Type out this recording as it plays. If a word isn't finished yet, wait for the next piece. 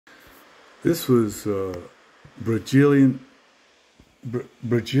This was Brazilian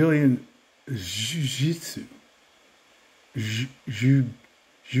jiu-jitsu,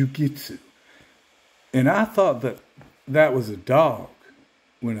 jiu-jitsu, and I thought that that was a dog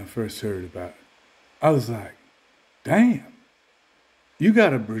when I first heard about it. I was like, "Damn, you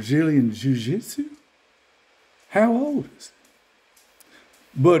got a Brazilian jiu-jitsu? How old is it?"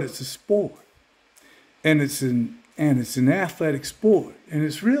 But it's a sport, and it's an athletic sport, and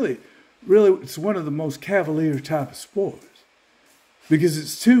it's really, it's one of the most cavalier type of sports because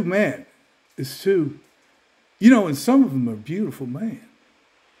it's two men. It's two, and some of them are beautiful men.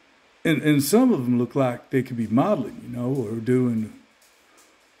 And some of them look like they could be modeling,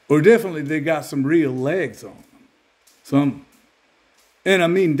 or definitely they got some real legs on them. And I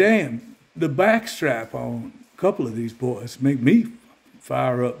mean, damn, the backstrap on a couple of these boys make me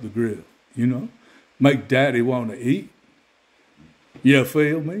fire up the grill, make daddy want to eat. You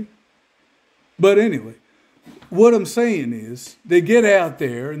feel me? But anyway, what I'm saying is they get out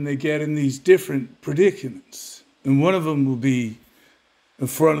there and they get in these different predicaments. And one of them will be in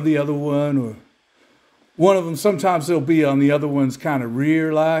front of the other one, or one of them, sometimes they'll be on the other one's kind of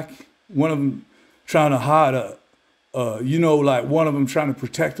rear, like one of them trying to hide like one of them trying to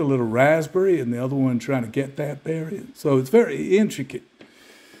protect a little raspberry and the other one trying to get that berry. So it's very intricate.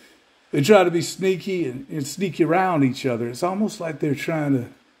 They try to be sneaky and sneak around each other. It's almost like they're trying to,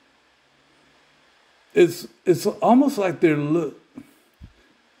 it's almost like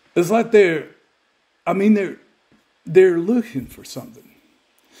it's like they're looking for something.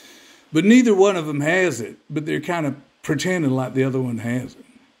 But neither one of them has it, but they're kind of pretending like the other one has it.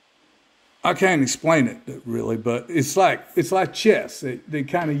 I can't explain it really, but it's like chess. They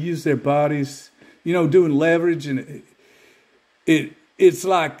kind of use their bodies, doing leverage, and it's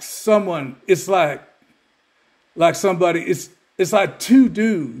like somebody, it's like two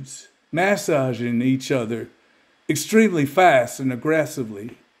dudes massaging each other extremely fast and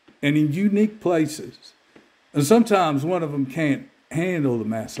aggressively and in unique places. And sometimes one of them can't handle the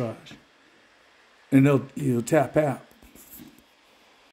massage and he'll tap out.